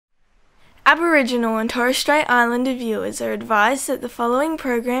Aboriginal and Torres Strait Islander viewers are advised that the following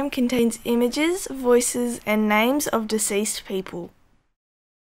program contains images, voices and names of deceased people.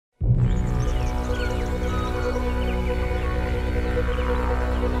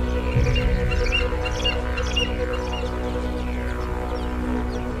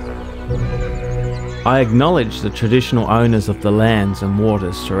 I acknowledge the traditional owners of the lands and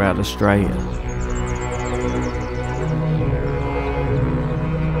waters throughout Australia.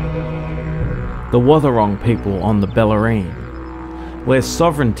 The Wathaurong people on the Bellarine, where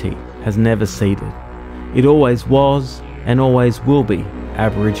sovereignty has never ceded. It always was and always will be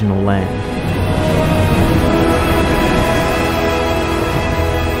Aboriginal land.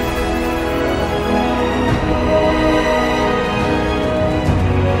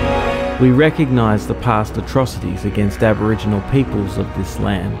 We recognise the past atrocities against Aboriginal peoples of this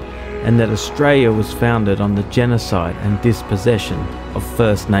land, and that Australia was founded on the genocide and dispossession of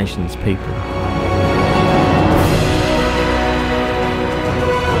First Nations people.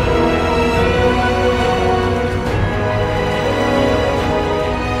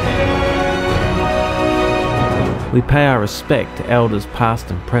 We pay our respect to elders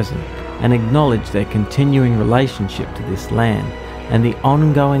past and present and acknowledge their continuing relationship to this land and the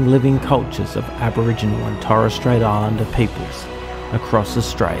ongoing living cultures of Aboriginal and Torres Strait Islander peoples across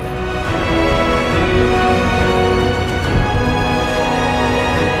Australia.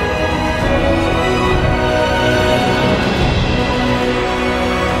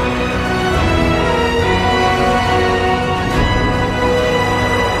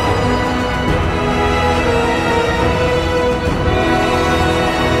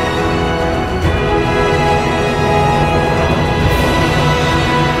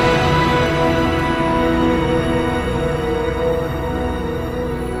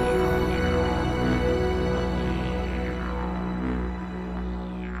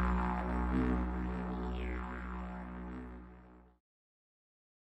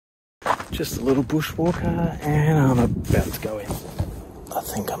 Just a little bushwalker and I'm about to go in. I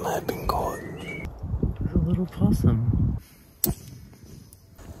think I may have been caught. There's a little possum.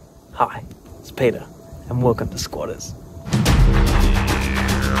 Hi, it's Peter and welcome to SquattAus.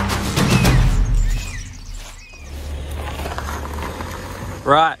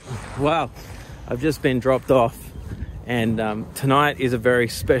 Right, well, I've just been dropped off and tonight is a very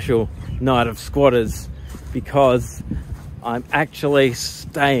special night of SquattAus because I'm actually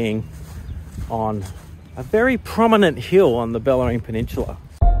staying on a very prominent hill on the Bellarine Peninsula.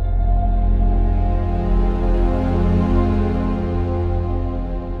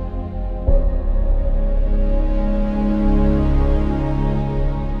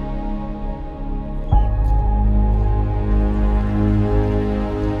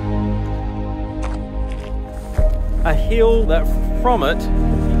 A hill that from it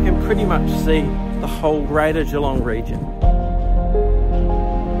you can pretty much see the whole greater Geelong region.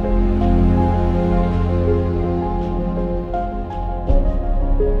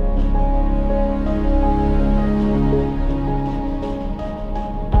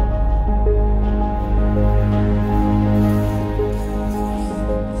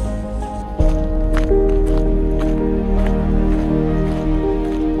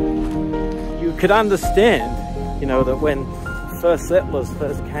 Could understand, you know, that when first settlers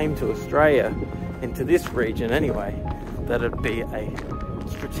first came to Australia, into this region anyway, that it'd be a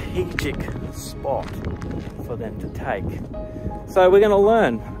strategic spot for them to take. So we're going to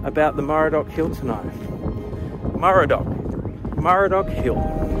learn about the Murradoc Hill tonight. Murradoc Hill.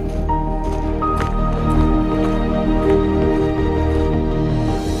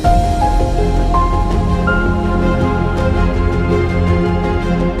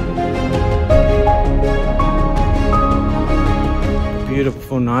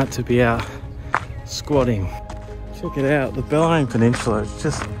 Beautiful night to be out squatting. Check it out, the Bellarine Peninsula is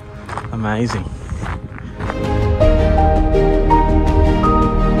just amazing.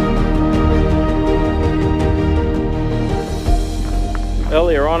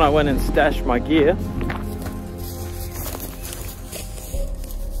 Earlier on I went and stashed my gear.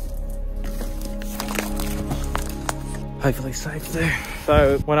 Hopefully safe there.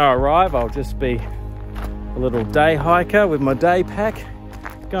 So when I arrive I'll just be a little day hiker with my day pack,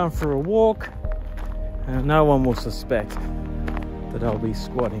 going for a walk, and no one will suspect that I'll be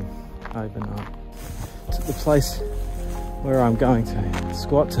squatting overnight. So the place where I'm going to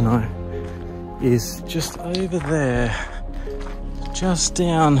squat tonight is just over there, just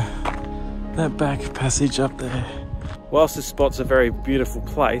down that back passage up there. Whilst this spot's a very beautiful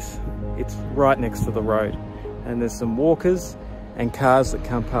place, it's right next to the road, and there's some walkers and cars that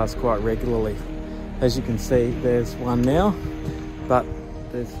come past quite regularly. As you can see, there's one now, but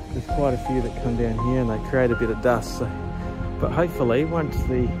there's quite a few that come down here and they create a bit of dust. So, but hopefully once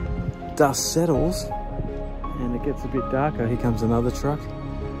the dust settles and it gets a bit darker, here comes another truck.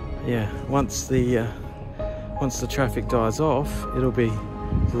 Yeah, once the traffic dies off, it'll be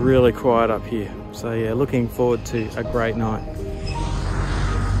really quiet up here. So yeah, looking forward to a great night.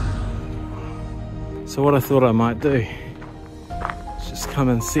 So what I thought I might do is just come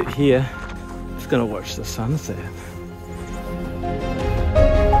and sit here. Just gonna watch the sunset.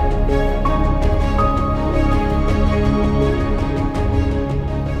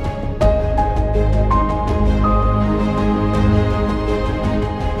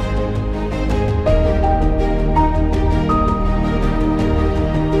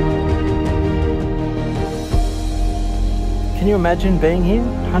 Can you imagine being here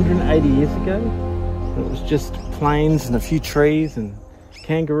 180 years ago? It was just plains and a few trees and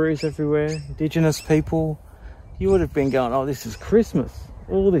kangaroos everywhere, indigenous people. You would have been going, oh, this is Christmas,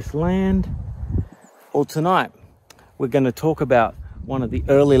 all this land. Well, tonight we're going to talk about one of the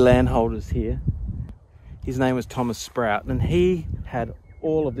early landholders here. His name was Thomas Sproat, and he had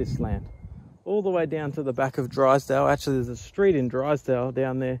all of this land, all the way down to the back of Drysdale. Actually, there's a street in Drysdale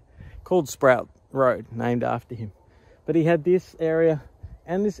down there called Sproat Road, named after him. But he had this area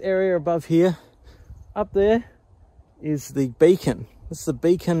and this area above here. Up there is the beacon. This is the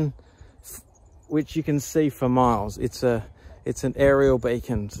beacon which you can see for miles. It's an aerial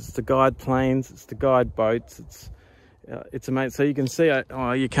beacon. It's to guide planes. It's to guide boats. It's amazing. So you can see.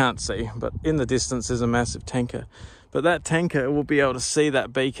 Oh, you can't see, but in the distance there's a massive tanker. But that tanker will be able to see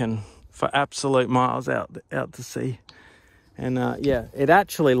that beacon for absolute miles out to sea. And yeah, it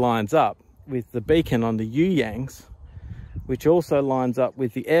actually lines up with the beacon on the Yangs, which also lines up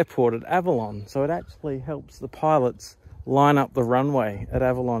with the airport at Avalon. So it actually helps the pilots line up the runway at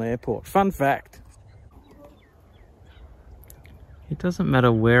Avalon Airport. Fun fact. It doesn't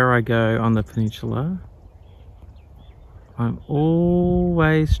matter where I go on the peninsula, I'm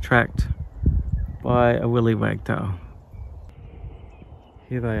always tracked by a willie wagtail.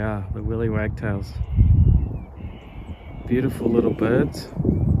 Here they are, the willie wagtails. Beautiful little birds.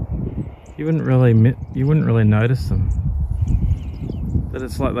 You wouldn't really notice them. But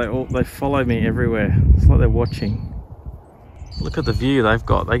it's like they follow me everywhere. It's like they're watching. Look at the view they've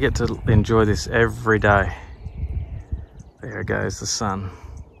got. They get to enjoy this every day. There goes the sun.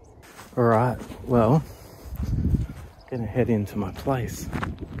 All right, well, gonna head into my place.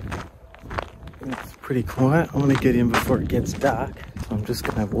 It's pretty quiet. I want to get in before it gets dark. So I'm just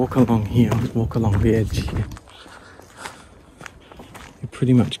gonna walk along here, walk along the edge here. You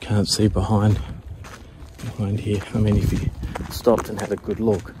pretty much can't see behind here. I mean, if you stopped and had a good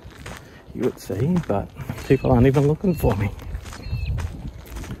look, you would see, but people aren't even looking for me.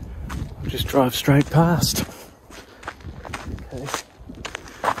 I'll just drive straight past. Okay,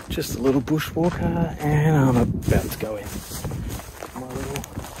 just a little bushwalker, and I'm about to go in my little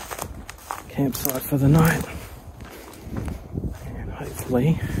campsite for the night. And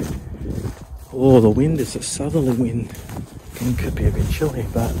hopefully, oh, the wind is a southerly wind. It could be a bit chilly,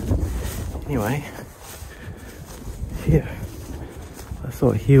 but anyway, here. I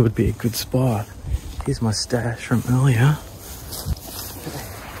thought here would be a good spot. Here's my stash from earlier.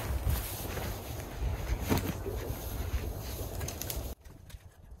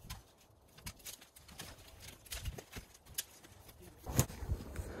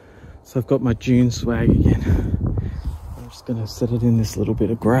 So I've got my June swag again. I'm just going to set it in this little bit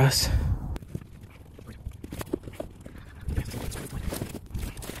of grass.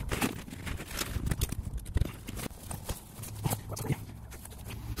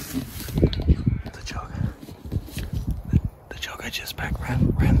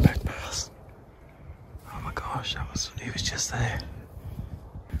 Ran back past. Oh my gosh, he was just there.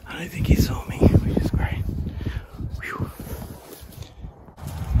 I don't think he saw me, which is great. Whew.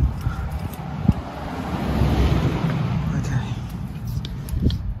 Okay.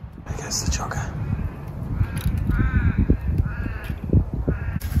 There goes the jogger.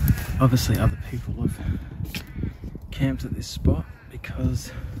 Obviously other people have camped at this spot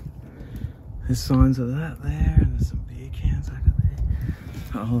because there's signs of that there, and there's some beer cans over there.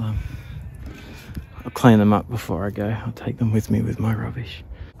 I'll clean them up before I go. I'll take them with me with my rubbish.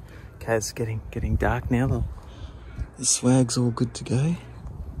 Okay, it's getting dark now. The swag's all good to go.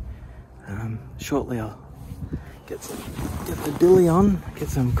 Shortly I'll get the billy on, get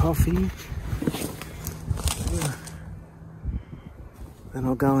some coffee. Then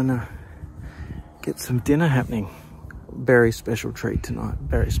I'll go and get some dinner happening. Very special treat tonight,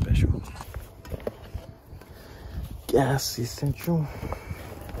 very special. Gas essential.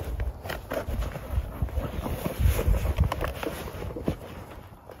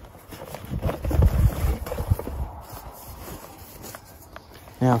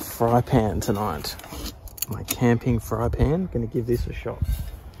 our fry pan tonight. My camping fry pan. Gonna give this a shot.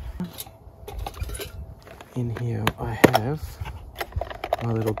 In here I have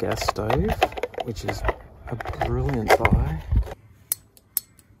my little gas stove, which is a brilliant buy.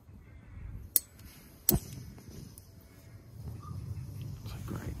 So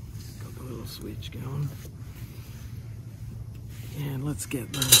great. Got the little switch going. And let's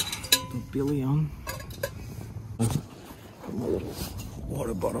get the billy on. Got my little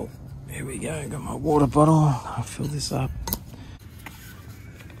water bottle. There we go, got my water bottle. I'll fill this up.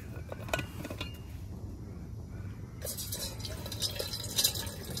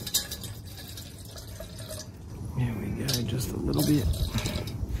 There we go, just a little bit.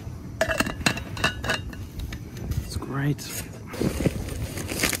 It's great.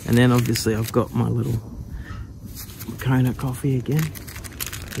 And then obviously I've got my little Kona coffee again.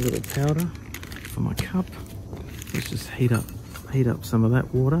 A little powder for my cup. Let's just heat up some of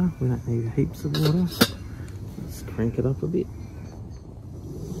that water. We don't need heaps of water. Let's crank it up a bit.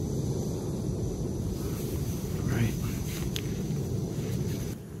 Great.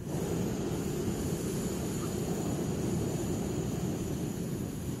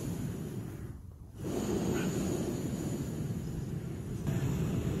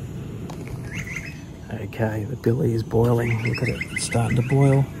 Okay, the billy is boiling. Look at it, it's starting to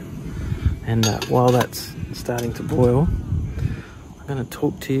boil. And while that's starting to boil, I'm going to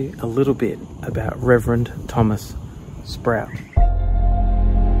talk to you a little bit about Reverend Thomas Sproat.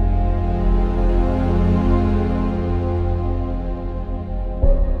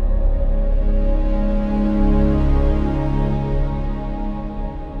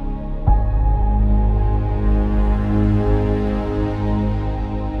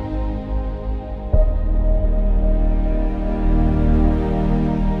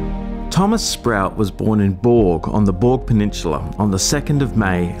 Thomas Sproat was born in Borgue on the Borgue Peninsula on the 2nd of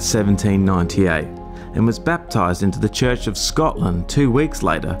May 1798 and was baptised into the Church of Scotland 2 weeks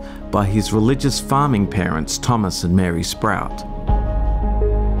later by his religious farming parents Thomas and Mary Sproat.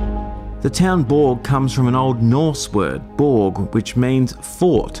 The town Borgue comes from an Old Norse word, borgue, which means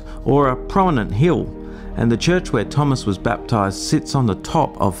fort or a prominent hill, and the church where Thomas was baptised sits on the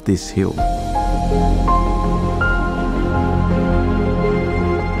top of this hill.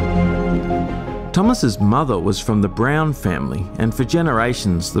 Thomas's mother was from the Brown family, and for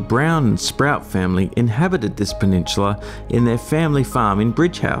generations the Brown and Sproat family inhabited this peninsula in their family farm in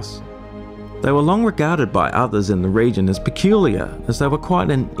Bridge House. They were long regarded by others in the region as peculiar, as they were quite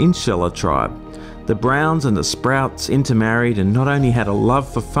an insular tribe. The Browns and the Sprouts intermarried and not only had a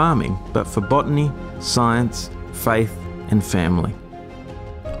love for farming, but for botany, science, faith and family.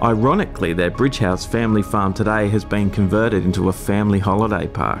 Ironically, their Bridge House family farm today has been converted into a family holiday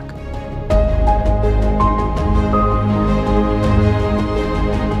park.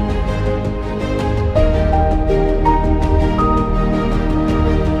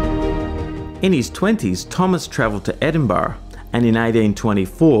 In his 20s, Thomas travelled to Edinburgh and in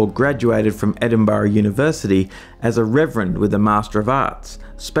 1824 graduated from Edinburgh University as a Reverend with a Master of Arts,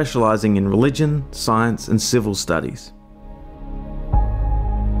 specialising in religion, science and civil studies.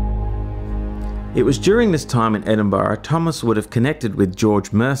 It was during this time in Edinburgh Thomas would have connected with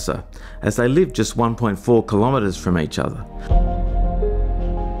George Mercer, as they lived just 1.4 kilometres from each other.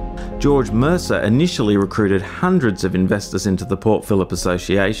 George Mercer initially recruited hundreds of investors into the Port Phillip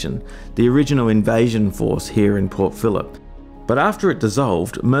Association, the original invasion force here in Port Phillip. But after it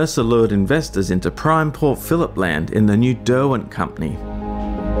dissolved, Mercer lured investors into prime Port Phillip land in the new Derwent Company.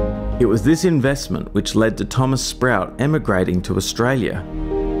 It was this investment which led to Thomas Sproat emigrating to Australia.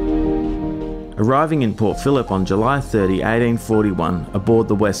 Arriving in Port Phillip on July 30, 1841 aboard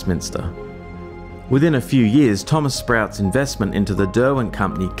the Westminster. Within a few years, Thomas Sproat's investment into the Derwent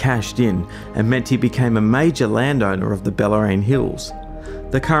Company cashed in and meant he became a major landowner of the Bellarine Hills,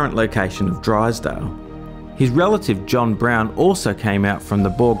 the current location of Drysdale. His relative John Brown also came out from the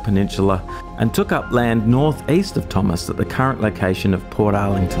Borgue Peninsula and took up land northeast of Thomas at the current location of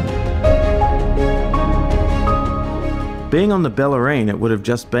portarlington. Being on the Bellarine, it would have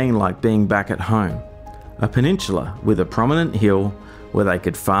just been like being back at home, a peninsula with a prominent hill where they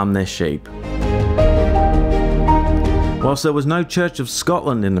could farm their sheep. Whilst there was no Church of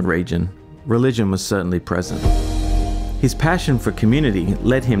Scotland in the region, religion was certainly present. His passion for community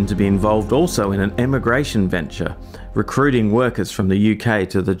led him to be involved also in an emigration venture, recruiting workers from the UK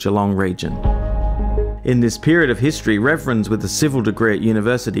to the Geelong region. In this period of history, reverends with a civil degree at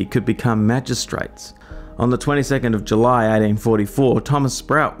university could become magistrates. On the 22nd of July 1844, Thomas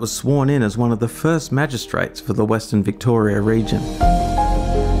Sproat was sworn in as one of the first magistrates for the Western Victoria region.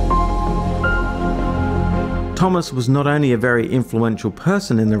 Thomas was not only a very influential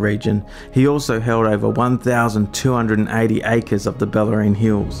person in the region, he also held over 1,280 acres of the Bellarine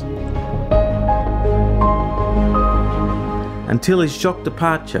Hills. Until his shock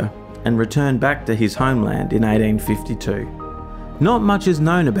departure and return back to his homeland in 1852. Not much is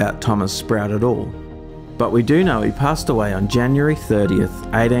known about Thomas Sproat at all, but we do know he passed away on January 30th,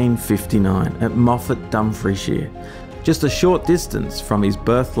 1859 at Moffat, Dumfriesshire, just a short distance from his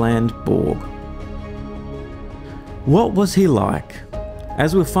birthland, Borgue. What was he like?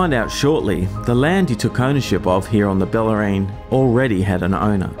 As we'll find out shortly, the land he took ownership of here on the Bellarine already had an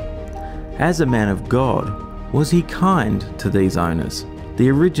owner. As a man of God, was he kind to these owners?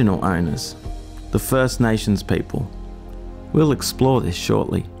 The original owners, the First Nations people. We'll explore this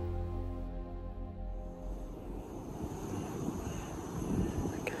shortly.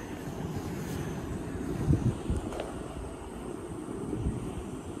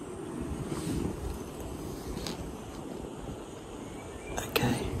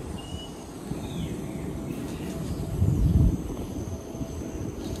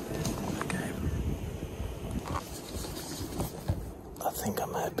 I think I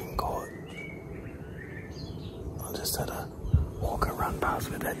may have been caught. I just had a walker run past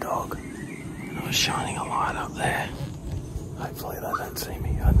with their dog, and I was shining a light up there. Hopefully they don't see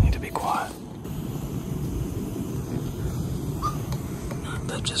me. I need to be quiet.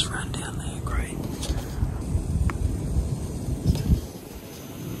 They've just run down there, great.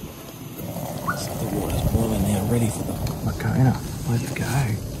 So the water's boiling now, ready for the Makona. Let's go.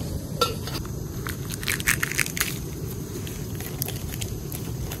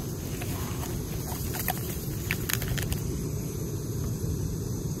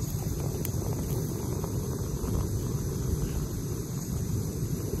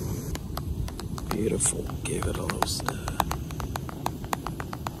 Beautiful. Give it a little stir.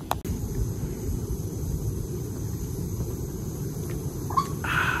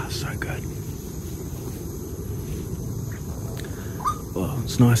 Ah, so good. Well,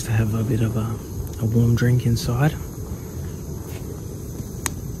 it's nice to have a bit of a warm drink inside.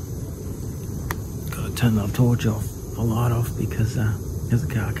 Got to turn the torch off, the light off, because there's a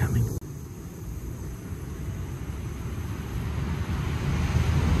car coming.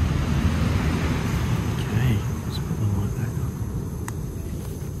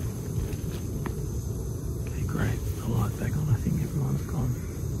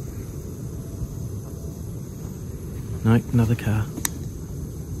 No, another car.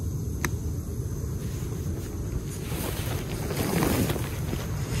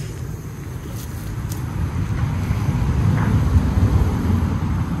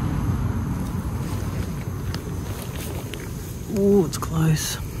 Oh, it's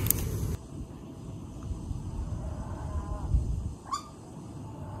close.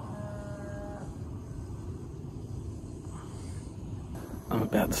 I'm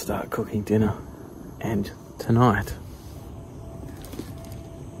about to start cooking dinner, and tonight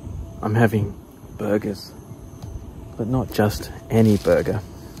I'm having burgers, but not just any burger.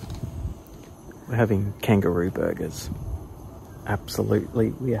 We're having kangaroo burgers. Absolutely,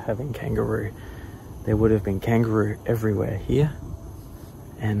 we are having kangaroo. There would have been kangaroo everywhere here,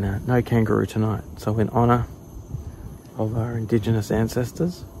 and no kangaroo tonight. So in honour of our Indigenous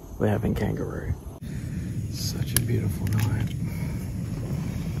ancestors, we're having kangaroo. Such a beautiful night.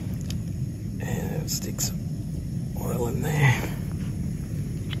 And stick some oil in there.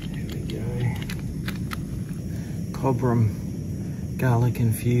 Cobram garlic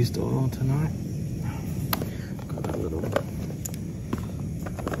infused oil tonight. Got a little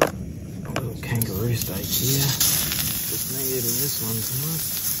kangaroo steak here. Just me eating this one tonight.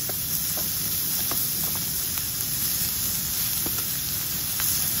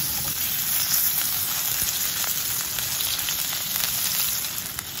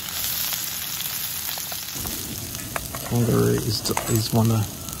 Kangaroo is one of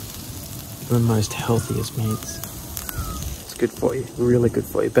the most healthiest meats. Good for you, really good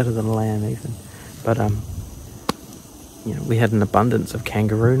for you, better than lamb even. But you know, we had an abundance of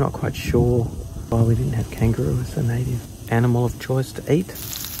kangaroo. Not quite sure why we didn't have kangaroo as a native animal of choice to eat.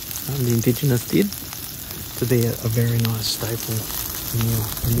 The Indigenous did, to be a very nice staple meal.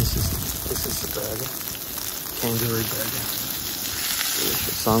 And this is the burger, kangaroo burger.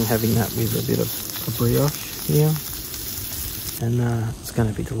 Delicious. So I'm having that with a bit of a brioche here, and it's going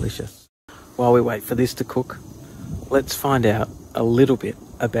to be delicious. While we wait for this to cook, let's find out a little bit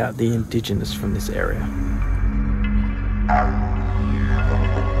about the Indigenous from this area.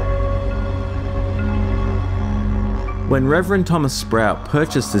 When Reverend Thomas Sproat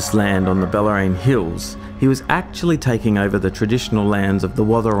purchased this land on the Bellarine Hills, he was actually taking over the traditional lands of the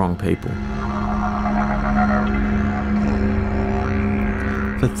Wathaurong people.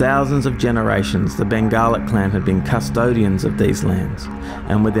 For thousands of generations, the Bengalek clan had been custodians of these lands,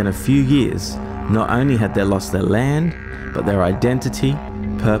 and within a few years, not only had they lost their land, but their identity,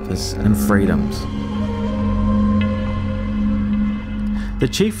 purpose, and freedoms. The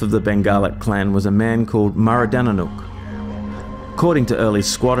chief of the Bengalek clan was a man called Murradoc. According to early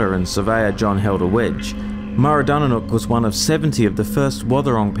squatter and surveyor John Helder Wedge, Murradoc was one of 70 of the first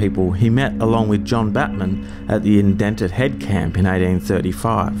Wathaurong people he met along with John Batman at the Indented Head camp in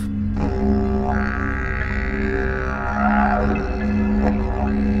 1835.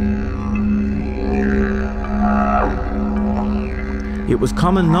 It was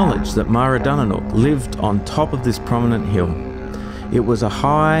common knowledge that Murradoc lived on top of this prominent hill. It was a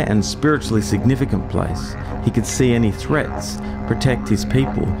high and spiritually significant place. He could see any threats, protect his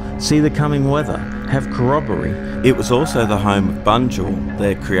people, see the coming weather, have corroboree. It was also the home of Bunjil,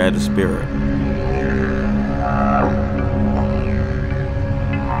 their creator spirit.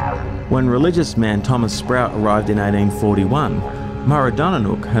 When religious man Thomas Sproat arrived in 1841,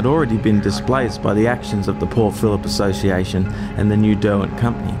 Murradoc had already been displaced by the actions of the Port Phillip Association and the new Derwent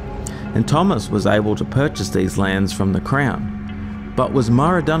Company, and Thomas was able to purchase these lands from the Crown. But was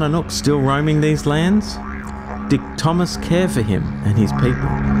Murradoc still roaming these lands? Did Thomas care for him and his people?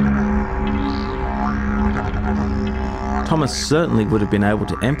 Thomas certainly would have been able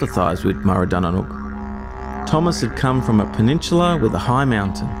to empathise with Murradoc. Thomas had come from a peninsula with a high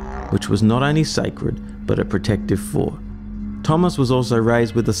mountain, which was not only sacred, but a protective fort. Thomas was also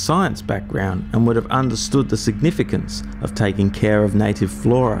raised with a science background and would have understood the significance of taking care of native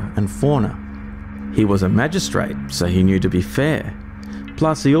flora and fauna. He was a magistrate, so he knew to be fair.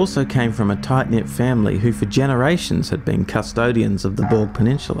 Plus, he also came from a tight-knit family who for generations had been custodians of the Borgue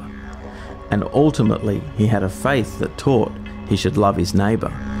Peninsula. And ultimately, he had a faith that taught he should love his neighbour.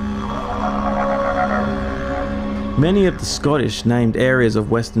 Many of the Scottish named areas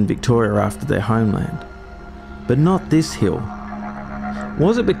of Western Victoria after their homeland. But not this hill.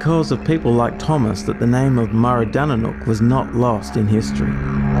 Was it because of people like Thomas that the name of Murradoc was not lost in history?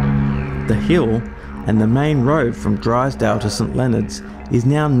 The hill, and the main road from Drysdale to St Leonard's, is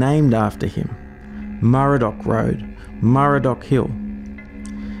now named after him. Murradoc Road, Murradoc Hill.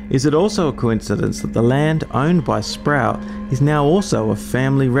 Is it also a coincidence that the land owned by Sprout is now also a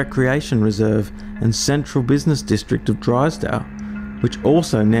family recreation reserve and central business district of Drysdale, which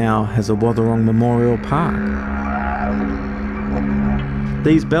also now has a Wathaurong Memorial Park?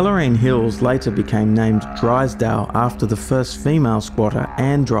 These Bellarine Hills later became named Drysdale after the first female squatter,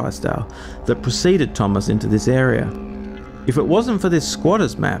 Anne Drysdale, that preceded Thomas into this area. If it wasn't for this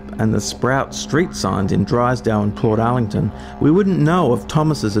squatter's map and the Sprout street signs in Drysdale and portarlington, we wouldn't know of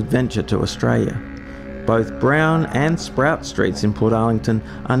Thomas's adventure to Australia. Both Brown and Sprout streets in portarlington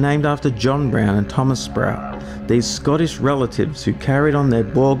are named after John Brown and Thomas Sprout, these Scottish relatives who carried on their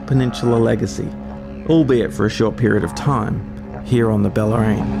Borgue Peninsula legacy, albeit for a short period of time, here on the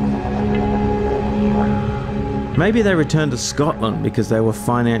Bellarine. Maybe they returned to Scotland because they were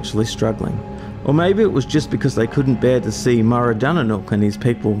financially struggling. Or maybe it was just because they couldn't bear to see Murradoc and his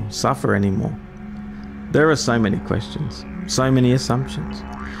people suffer anymore. There are so many questions, so many assumptions.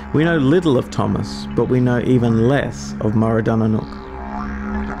 We know little of Thomas, but we know even less of Murradoc.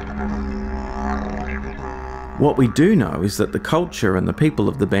 What we do know is that the culture and the people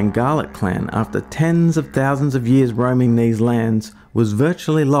of the Bengalek clan, after tens of thousands of years roaming these lands, was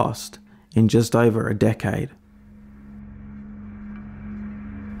virtually lost in just over a decade.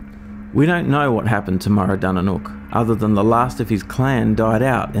 We don't know what happened to Murradoc, other than the last of his clan died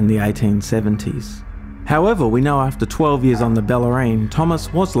out in the 1870s. However, we know after 12 years on the Bellarine,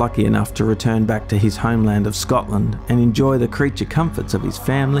 Thomas was lucky enough to return back to his homeland of Scotland and enjoy the creature comforts of his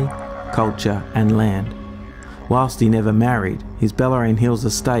family, culture and land. Whilst he never married, his Bellarine Hills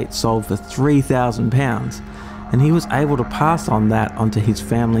estate sold for £3,000 and he was able to pass on that onto his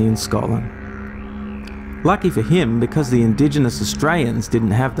family in Scotland. Lucky for him, because the Indigenous Australians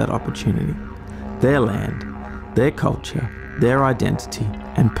didn't have that opportunity. Their land, their culture, their identity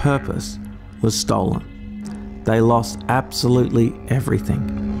and purpose was stolen. They lost absolutely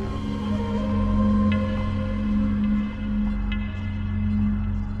everything.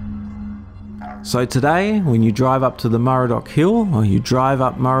 So today, when you drive up to the Murradoc Hill or you drive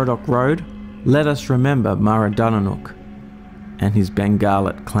up Murradoc Road, let us remember Murradoc and his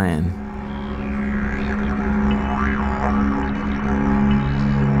Bengalek clan.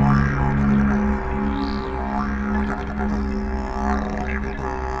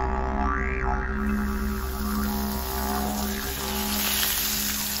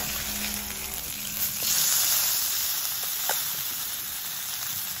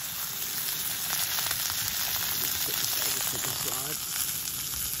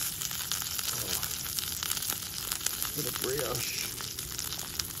 bit of brioche.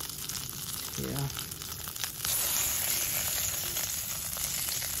 Yeah.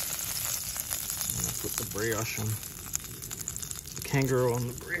 And I'll put the brioche on, the kangaroo on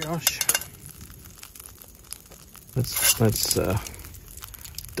the brioche. Let's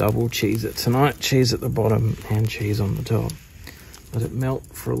double cheese it tonight. Cheese at the bottom and cheese on the top. Let it melt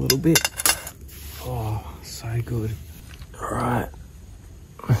for a little bit. Oh, so good. All right.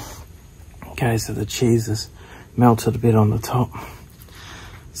 Okay, so the cheese is melted a bit on the top.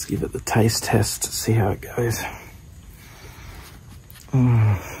 Let's give it the taste test to see how it goes.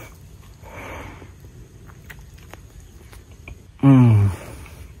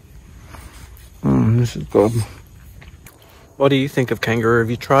 This is good. What do you think of kangaroo?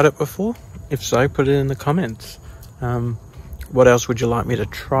 Have you tried it before? If so, put it in the comments. What else would you like me to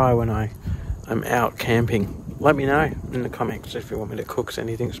try when I'm out camping? Let me know in the comments if you want me to cook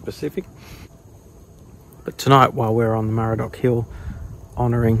anything specific. But tonight, while we're on the Murradoc Hill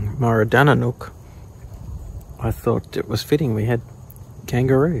honouring Murradoc, I thought it was fitting we had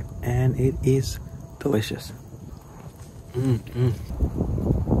kangaroo, and it is delicious.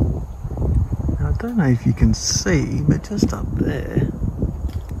 Now, I don't know if you can see, but just up there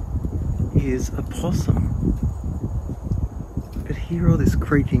is a possum. I could hear all this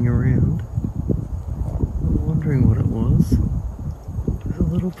creaking around. I'm wondering what it was. There's a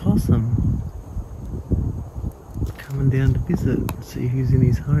little possum coming down to visit and see who's in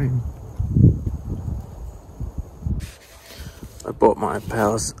his home. I bought my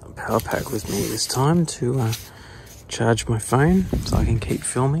power pack with me this time to charge my phone so I can keep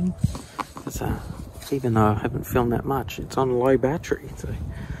filming. Even though I haven't filmed that much, it's on low battery. So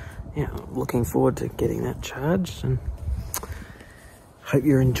yeah, I'm looking forward to getting that charged, and hope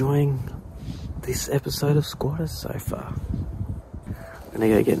you're enjoying this episode of SquattAus so far. I'm gonna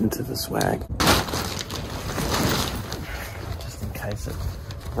go get into the swag, just in case it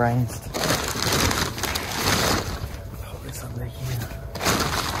rains. Put this under here.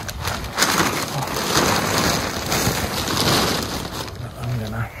 I'm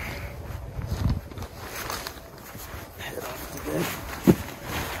gonna head off to bed.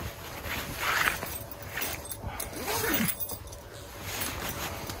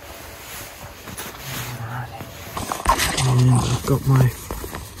 And I've got my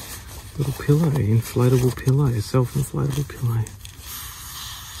little pillow, inflatable pillow, self-inflatable pillow.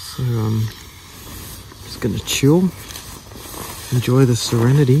 So I'm just gonna chill, enjoy the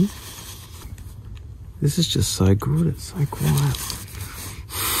serenity. This is just so good, it's so quiet.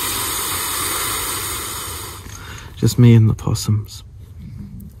 Just me and the possums.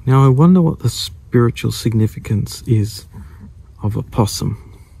 Now I wonder what the spiritual significance is of a possum.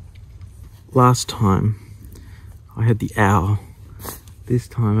 Last time I had the owl. This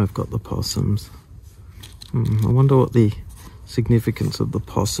time I've got the possums. I wonder what the significance of the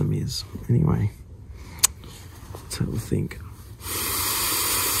possum is. Anyway, let's have a think.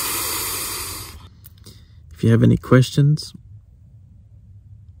 If you have any questions,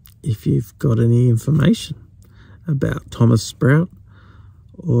 if you've got any information about Thomas Sproat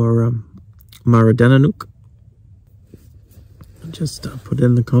or Murradoc, just put it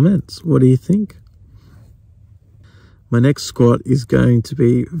in the comments. What do you think? My next squat is going to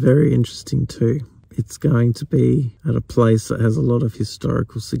be very interesting too. It's going to be at a place that has a lot of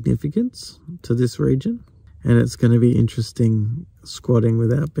historical significance to this region, and it's going to be interesting squatting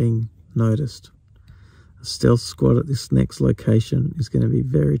without being noticed. A stealth squat at this next location is going to be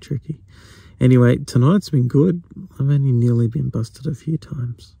very tricky. Anyway, tonight's been good. I've only nearly been busted a few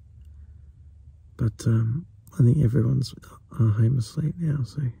times, but I think everyone's home asleep now,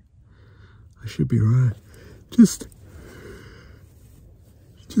 so I should be right. Just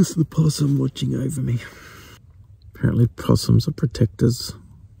the possum watching over me. Apparently possums are protectors.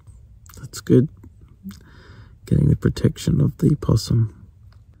 That's good. Getting the protection of the possum.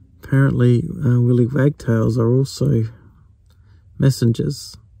 Apparently willie wagtails are also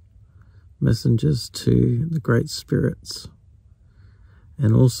messengers. Messengers to the great spirits.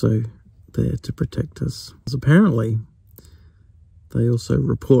 And also there to protect us. Apparently they also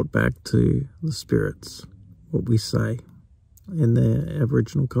report back to the spirits what we say in their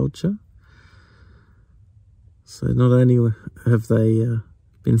Aboriginal culture. So not only have they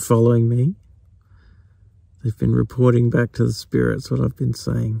been following me, they've been reporting back to the spirits what I've been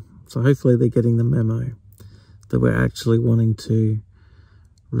saying. So hopefully they're getting the memo that we're actually wanting to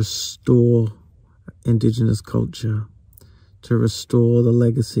restore Indigenous culture, to restore the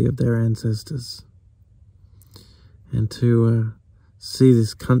legacy of their ancestors, and to see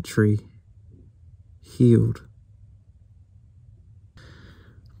this country healed.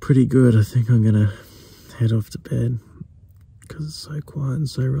 Pretty good. I think I'm gonna head off to bed because it's so quiet and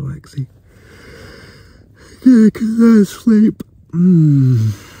so relaxing. Yeah, because I sleep.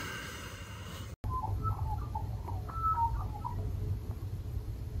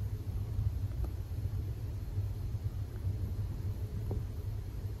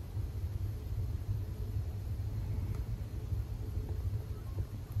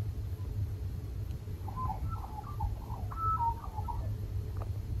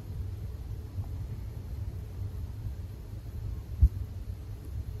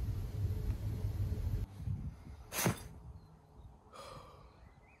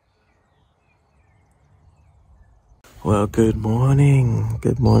 Well, good morning.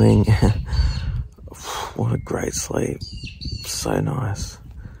 Good morning. What a great sleep. So nice.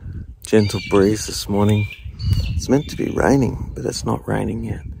 Gentle breeze this morning. It's meant to be raining, but it's not raining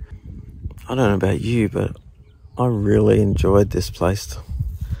yet. I don't know about you, but I really enjoyed this place.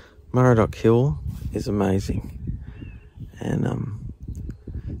 Murradoc Hill is amazing. And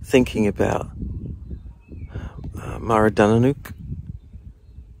thinking about Murradoc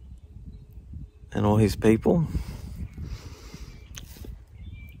and all his people,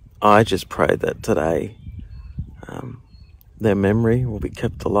 I just pray that today their memory will be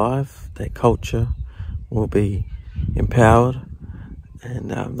kept alive, their culture will be empowered,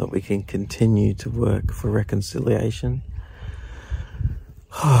 and that we can continue to work for reconciliation.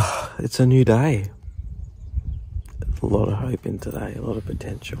 It's a new day. A lot of hope in today, a lot of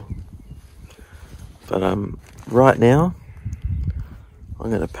potential. But right now, I'm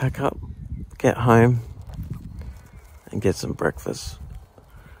going to pack up, get home, and get some breakfast,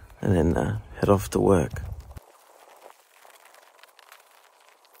 and then head off to work.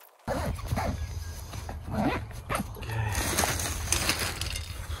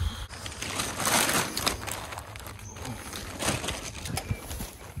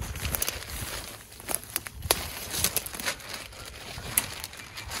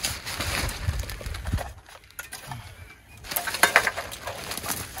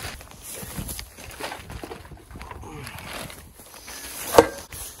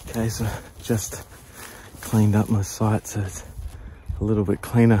 Okay, so just cleaned up my site so it's a little bit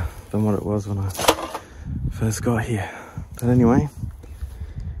cleaner than what it was when I first got here. But anyway,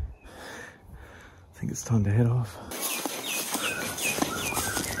 I think it's time to head off.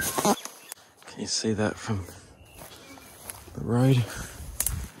 Can you see that from the road?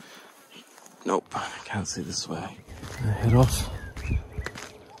 Nope, can't see the swag. I'll head off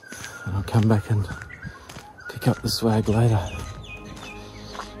and I'll come back and pick up the swag later.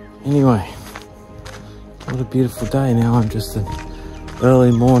 Anyway, what a beautiful day. Now I'm just an early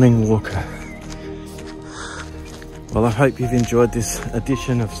morning walker. Well, I hope you've enjoyed this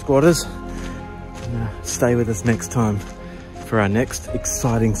edition of SquattAus. And, stay with us next time for our next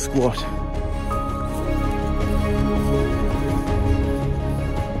exciting squat.